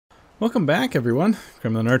Welcome back, everyone.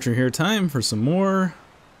 Gremlin Archer here. Time for some more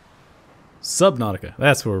Subnautica.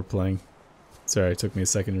 That's what we're playing. Sorry, it took me a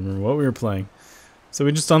second to remember what we were playing. So we're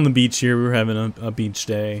just on the beach here. We were having a beach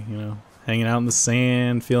day, you know, hanging out in the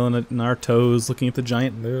sand, feeling it in our toes, looking at the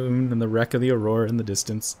giant moon and the wreck of the Aurora in the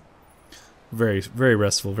distance. Very, very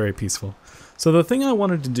restful, very peaceful. So the thing I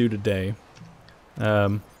wanted to do today,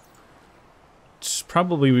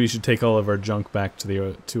 probably we should take all of our junk back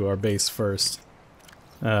to our base first.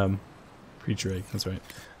 Preacher egg, that's right.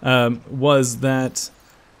 Was that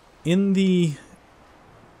in the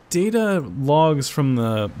data logs from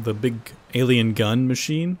the big alien gun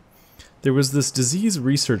machine, there was this disease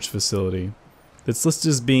research facility that's listed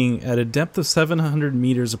as being at a depth of 700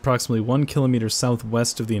 meters, approximately 1 kilometer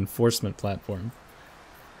southwest of the enforcement platform.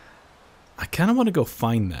 I kind of want to go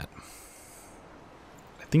find that.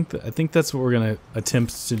 I think that's what we're gonna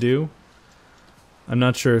attempt to do. I'm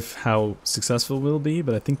not sure how successful we'll be,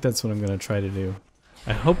 but I think that's what I'm going to try to do.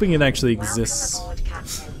 I'm hoping it actually exists.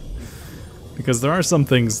 Because there are some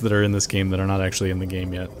things that are in this game that are not actually in the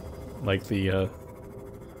game yet. Like the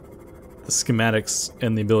schematics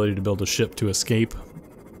and the ability to build a ship to escape.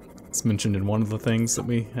 It's mentioned in one of the things that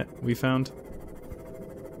we found.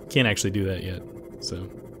 Can't actually do that yet. So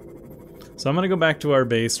I'm going to go back to our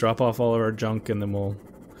base, drop off all of our junk, and then we'll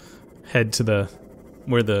head to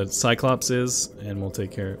where the Cyclops is, and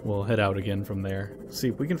we'll head out again from there. See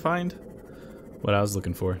if we can find what I was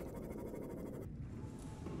looking for.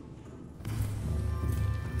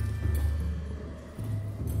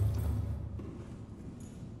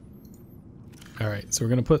 Alright, so we're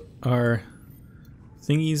gonna put our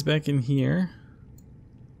thingies back in here.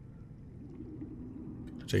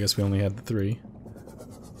 Which I guess we only had the 3.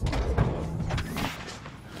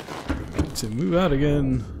 To move out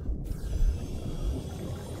again.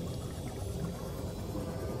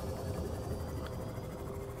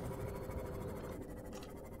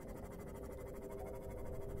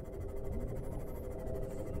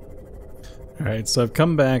 Alright, so I've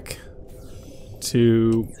come back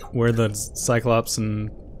to where the Cyclops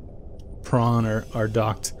and Prawn are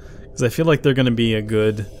docked, because I feel like they're going to be a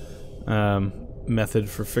good method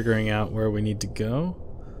for figuring out where we need to go.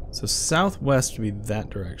 So southwest would be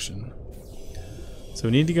that direction. So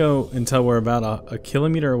we need to go until we're about a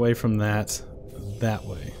kilometer away from that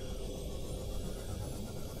way.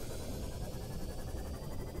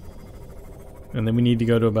 And then we need to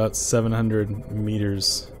go to about 700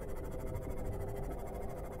 meters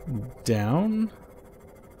down,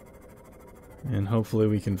 and hopefully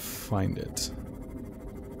we can find it.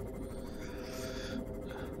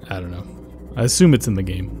 I don't know. I assume it's in the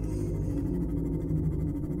game.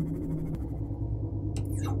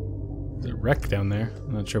 There's a wreck down there.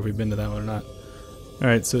 I'm not sure if we've been to that one or not.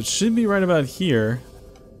 Alright, so it should be right about here.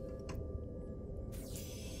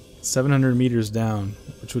 700 meters down,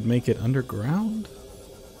 which would make it underground?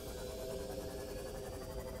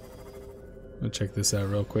 I'll check this out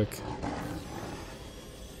real quick.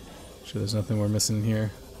 Sure there's nothing we're missing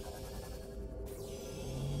here.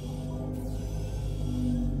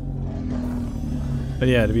 But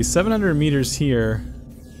yeah, to be 700 meters here,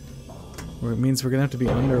 where it means we're gonna have to be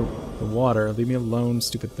under the water. Leave me alone,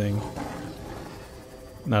 stupid thing.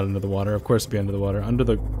 Not under the water, of course it'd be under the water. Under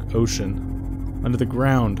the ocean. Under the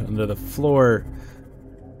ground. Under the floor.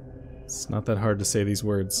 It's not that hard to say these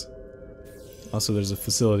words. Also, there's a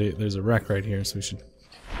facility, there's a wreck right here, so we should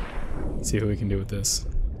see what we can do with this.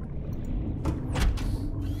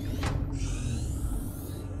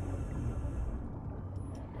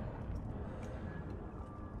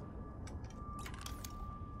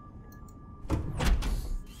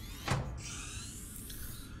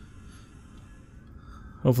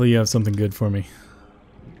 Hopefully you have something good for me.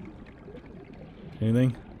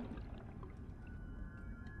 Anything?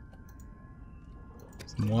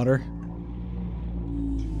 Some water?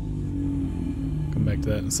 Come back to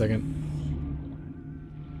that in a second.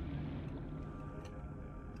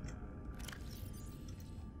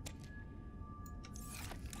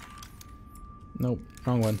 Nope,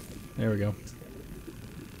 wrong one. There we go.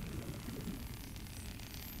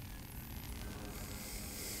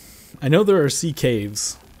 I know there are sea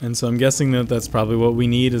caves, and so I'm guessing that that's probably what we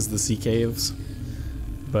need is the sea caves.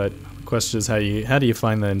 But the question is how do you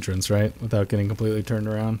find the entrance, right? Without getting completely turned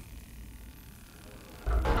around.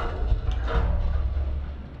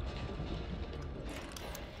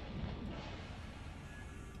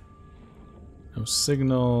 No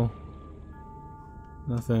signal.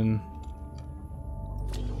 Nothing.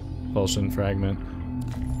 Propulsion fragment.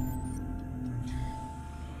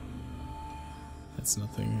 That's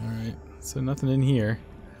nothing. Alright. So nothing in here.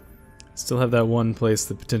 Still have that one place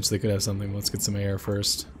that potentially could have something. Let's get some air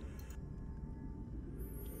first.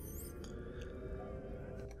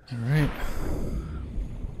 Alright.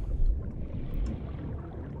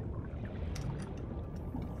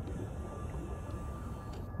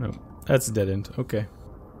 No, that's a dead end. Okay.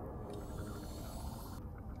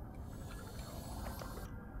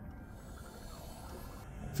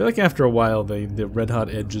 I feel like after a while the red hot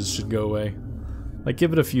edges should go away. Like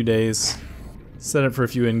give it a few days. Set it for a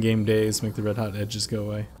few in-game days, make the red hot edges go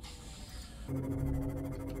away. I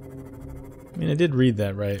mean, I did read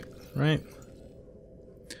that right?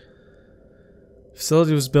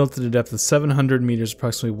 Facility was built at a depth of 700 meters,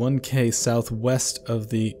 approximately 1K southwest of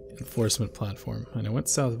the enforcement platform. And I went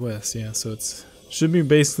southwest, yeah, so it's should be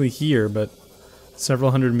basically here, but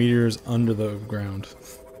several hundred meters under the ground.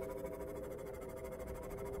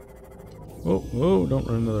 Whoa, don't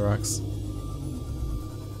run into the rocks.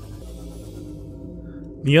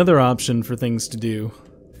 The other option for things to do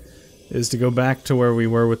is to go back to where we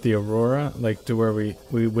were with the Aurora, like to where we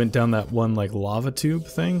went down that one like lava tube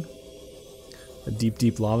thing. A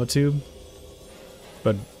deep lava tube.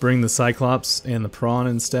 But bring the Cyclops and the Prawn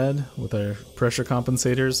instead with our pressure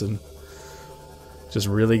compensators and just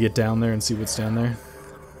really get down there and see what's down there.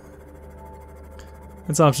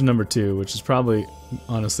 That's option number 2, which is probably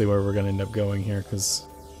honestly where we're going to end up going here, because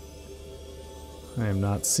I am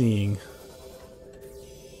not seeing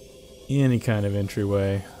any kind of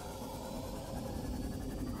entryway.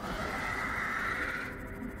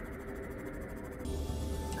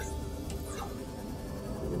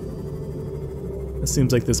 It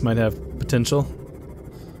seems like this might have potential.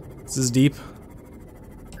 This is deep.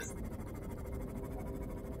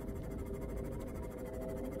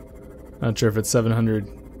 Not sure if it's 700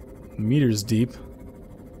 meters deep.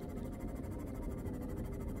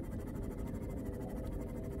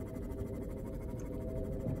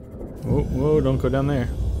 Whoa, don't go down there.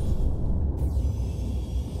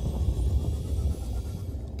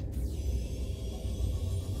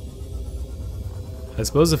 I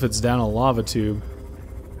suppose if it's down a lava tube.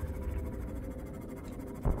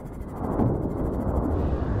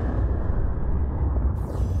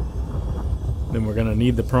 Then we're gonna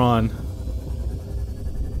need the prawn.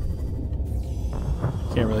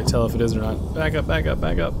 Can't really tell if it is or not. Back up.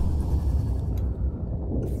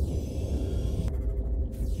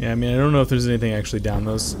 Yeah, I mean, I don't know if there's anything actually down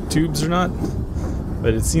those tubes or not,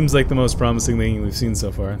 but it seems like the most promising thing we've seen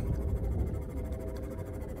so far.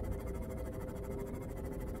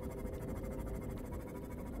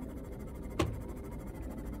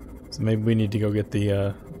 So maybe we need to go get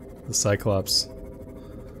the Cyclops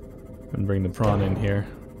and bring the prawn in here.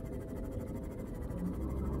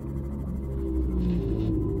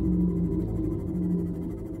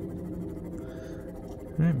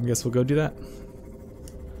 Alright, I guess we'll go do that.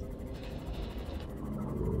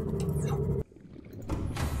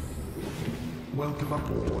 Welcome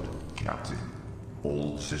aboard, Captain.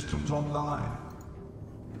 All systems online.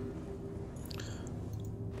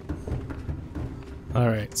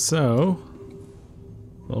 Alright, so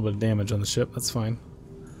a little bit of damage on the ship, that's fine.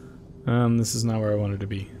 This is not where I wanted to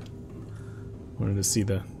be. I wanted to see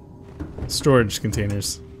the storage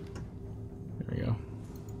containers. There we go.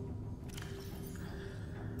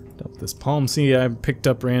 Dump this palm seed I picked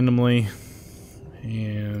up randomly.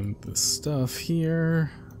 And the stuff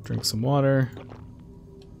here. Drink some water.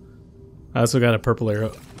 I also got a purple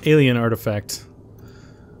alien artifact,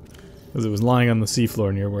 because it was lying on the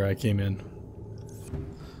seafloor near where I came in.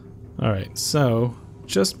 Alright, so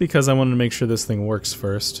just because I wanted to make sure this thing works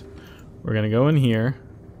first, we're going to go in here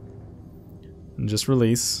and just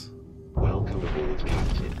release. Welcome aboard,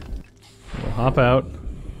 Captain. We'll hop out.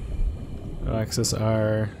 We'll access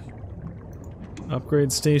our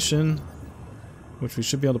upgrade station, which we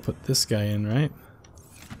should be able to put this guy in, right?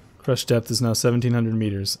 Crush depth is now 1700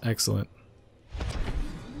 meters. Excellent.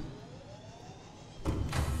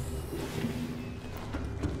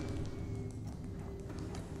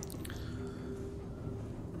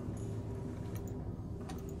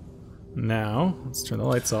 Now, let's turn the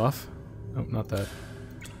lights off. Oh, not that.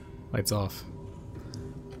 Lights off.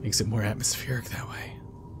 Makes it more atmospheric that way.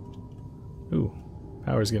 Ooh,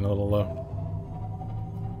 power's getting a little low.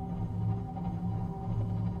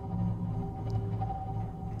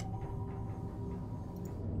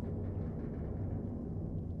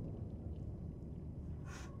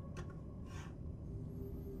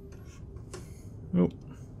 Oh.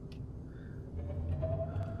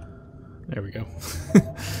 There we go.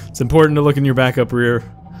 It's important to look in your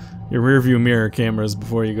rear view mirror cameras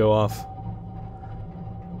before you go off.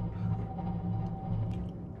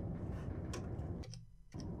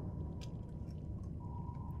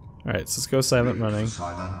 Alright, so let's go silent running.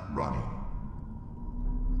 Silent running.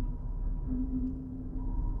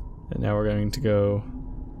 And now we're going to go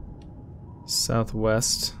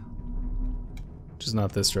southwest, which is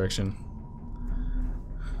not this direction.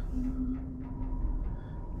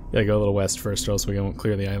 Gotta go a little west first, or else we won't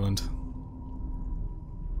clear the island.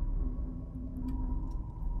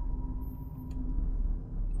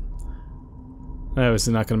 I'm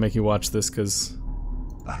obviously not gonna make you watch this because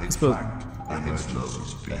I suppose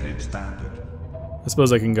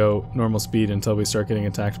I can go normal speed until we start getting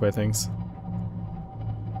attacked by things.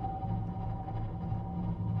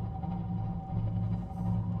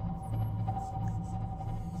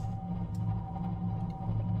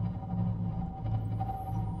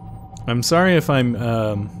 I'm sorry if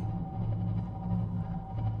I'm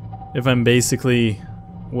basically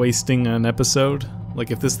wasting an episode.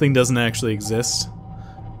 Like if this thing doesn't actually exist,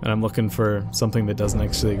 and I'm looking for something that doesn't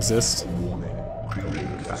actually exist.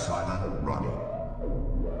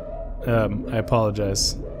 I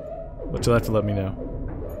apologize, but you'll have to let me know.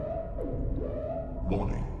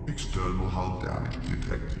 Warning, external hull damage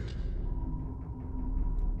detected.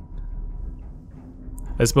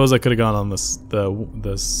 I suppose I could have gone on the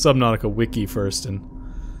Subnautica wiki first and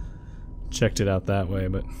checked it out that way,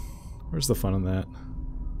 but where's the fun in that?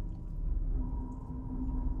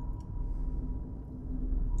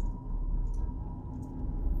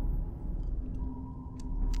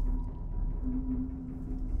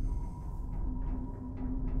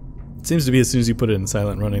 It seems to be as soon as you put it in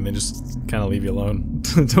silent running, they just kind of leave you alone.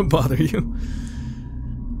 Don't bother you.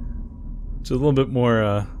 Which is a little bit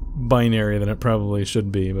more binary than it probably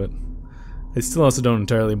should be, but I still also don't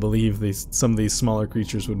entirely believe some of these smaller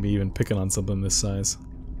creatures would be even picking on something this size.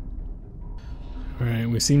 Alright,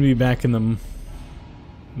 we seem to be back in the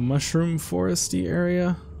mushroom foresty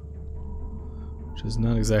area, which is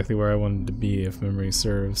not exactly where I wanted to be if memory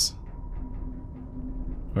serves.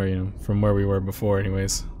 Or, you know, from where we were before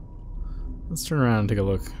anyways. Let's turn around and take a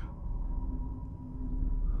look.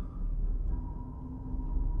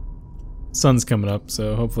 Sun's coming up,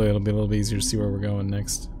 so hopefully it'll be a little bit easier to see where we're going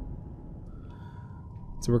next.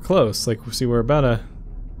 So we're close. Like, see, we're about a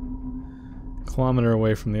kilometer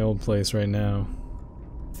away from the old place right now.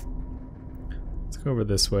 Let's go over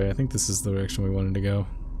this way. I think this is the direction we wanted to go.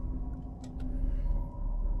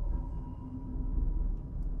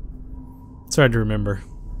 It's hard to remember.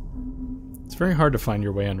 It's very hard to find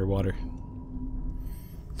your way underwater.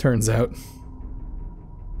 Turns out.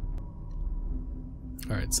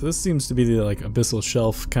 Alright, so this seems to be the like abyssal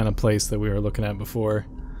shelf kind of place that we were looking at before.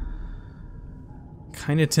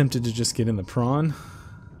 Kind of tempted to just get in the prawn.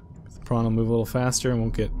 The prawn will move a little faster and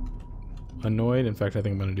won't get annoyed. In fact, I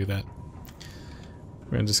think I'm going to do that.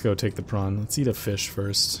 We're going to just go take the prawn. Let's eat a fish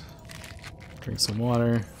first. Drink some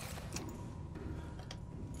water.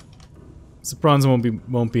 So prawns won't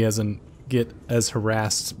be get as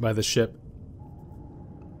harassed by the ship.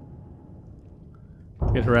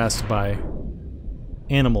 Get harassed by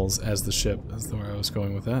animals as the ship. That's where I was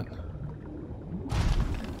going with that.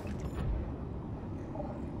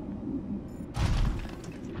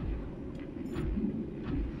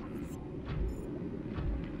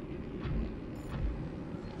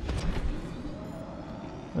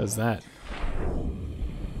 What is that?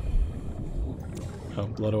 Oh,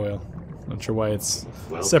 blood oil. Not sure why it's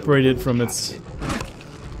separated from its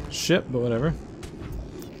ship, but whatever.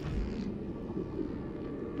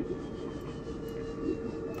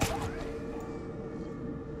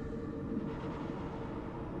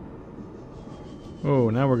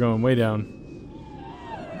 Oh, now we're going way down.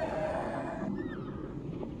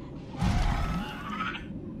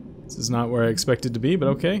 This is not where I expected to be, but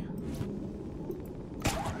okay.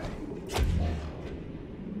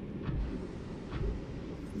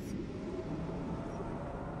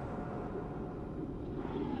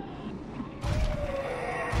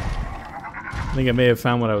 I think I may have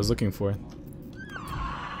found what I was looking for.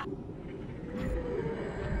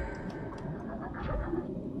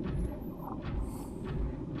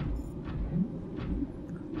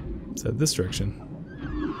 It's at this direction.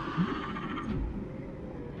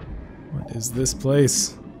 What is this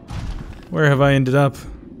place? Where have I ended up?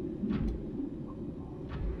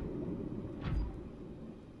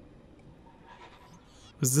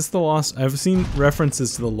 Is this the Lost? I've seen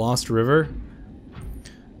references to the Lost River.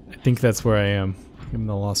 I think that's where I am. I'm in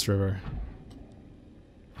the Lost River.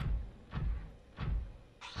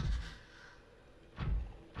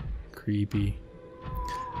 Creepy.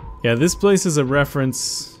 Yeah, this place is a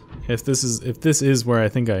reference. If this is where I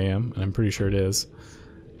think I am, and I'm pretty sure it is.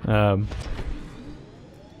 In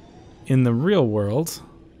the real world,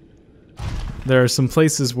 there are some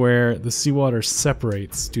places where the seawater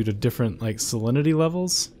separates due to different like salinity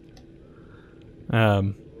levels.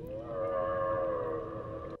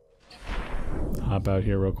 hop out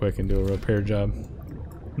here real quick and do a repair job.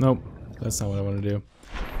 Nope, that's not what I want to do.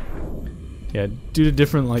 Yeah, due to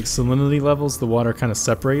different like salinity levels, the water kind of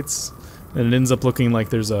separates, and it ends up looking like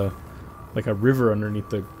there's a river underneath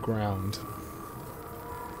the ground.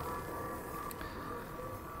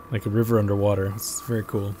 Like a river underwater. It's very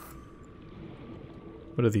cool.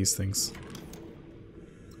 What are these things?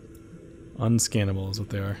 Unscannable is what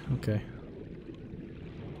they are. Okay.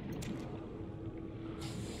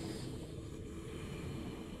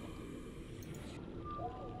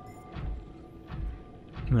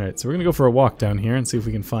 Alright, so we're gonna go for a walk down here and see if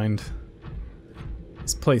we can find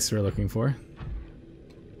this place we're looking for.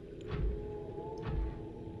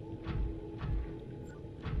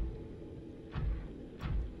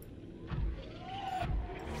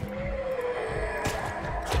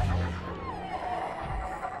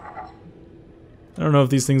 I don't know if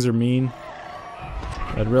these things are mean.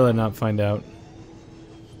 I'd rather not find out.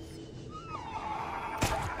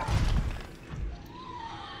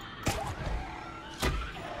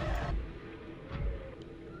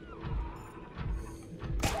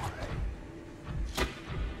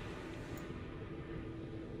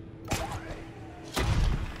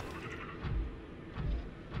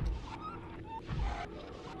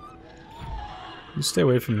 You stay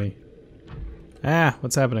away from me. Ah,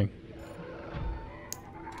 what's happening?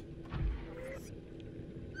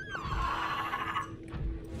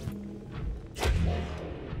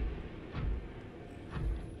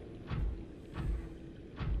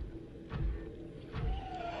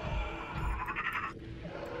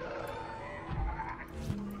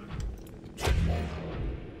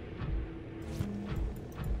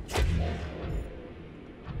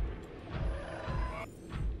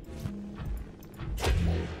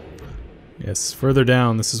 Yes, further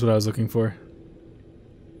down, this is what I was looking for.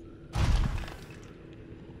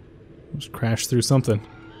 Just crash through something.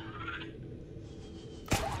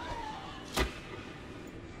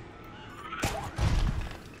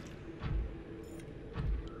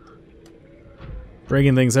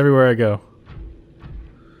 Breaking things everywhere I go.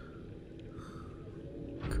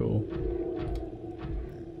 Cool.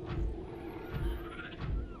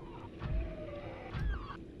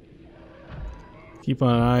 Keep an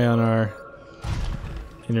eye on our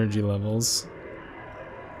energy levels.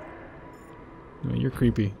 Oh, you're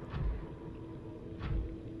creepy.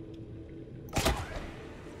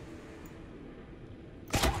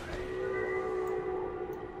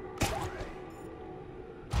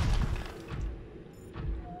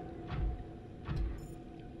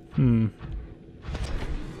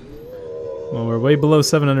 Well, we're way below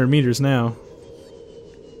 700 meters now.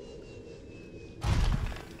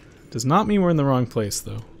 Does not mean we're in the wrong place,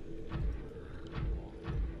 though.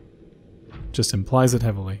 Just implies it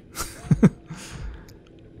heavily.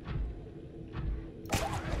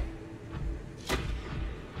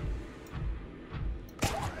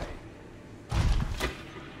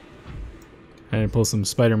 I need to pull some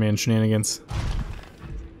Spider-Man shenanigans.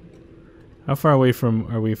 How far away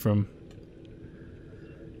from are we from?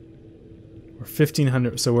 We're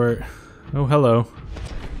 1,500, so we're... Oh, hello.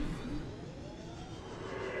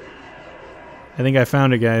 I think I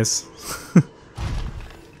found it, guys.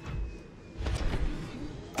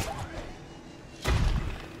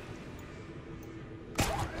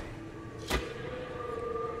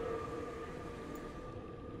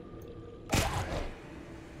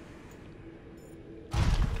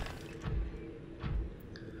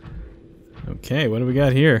 Okay, what do we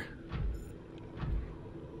got here?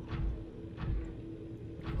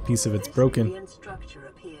 Piece of it's broken. The structure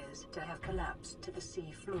appears to have collapsed to the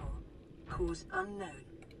sea floor. Cause unknown.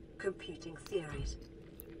 Competing theories.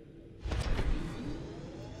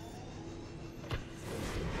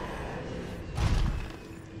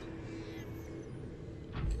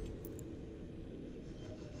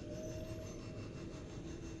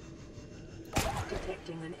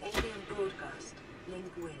 Detecting an alien broadcast.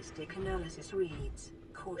 Linguistic analysis reads,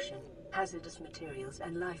 caution, hazardous materials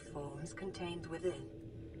and life forms contained within.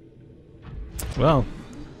 Well,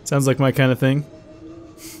 sounds like my kind of thing.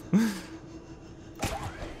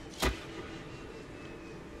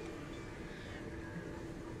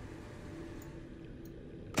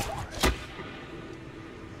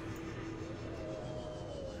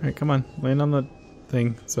 Alright, come on, land on the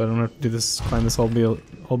thing so I don't have to do this, climb this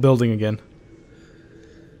whole building again.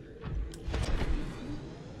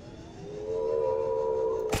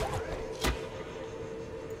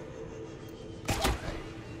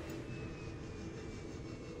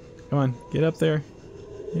 Come on, get up there.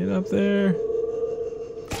 Get up there.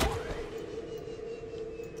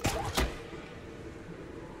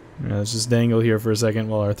 Alright, let's just dangle here for a second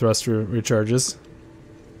while our thruster recharges.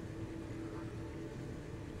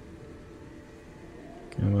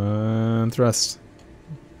 on thrust.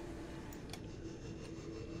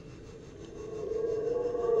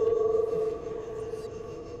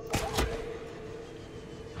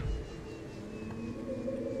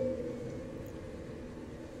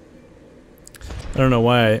 I don't know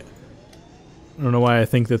why I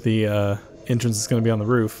think that the entrance is going to be on the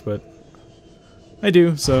roof, but I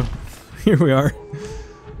do, so here we are.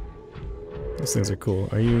 Those things are cool.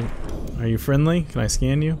 Are you friendly? Can I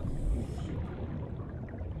scan you?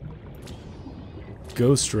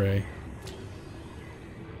 Ghost ray.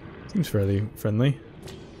 Seems fairly friendly.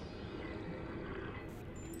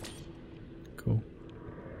 Cool.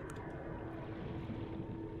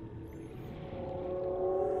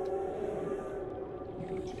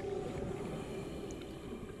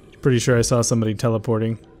 Pretty sure I saw somebody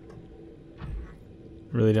teleporting.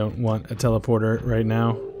 Really don't want a teleporter right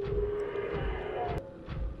now.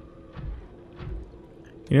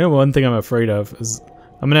 You know, one thing I'm afraid of is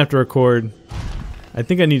I'm gonna have to record. I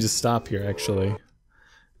think I need to stop here actually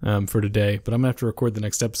for today, but I'm gonna have to record the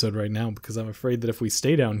next episode right now because I'm afraid that if we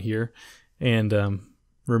stay down here and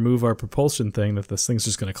remove our propulsion thing, that this thing's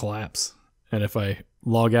just gonna collapse. And if I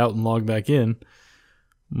log out and log back in,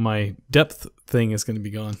 my depth thing is gonna be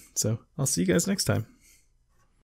gone. So I'll see you guys next time.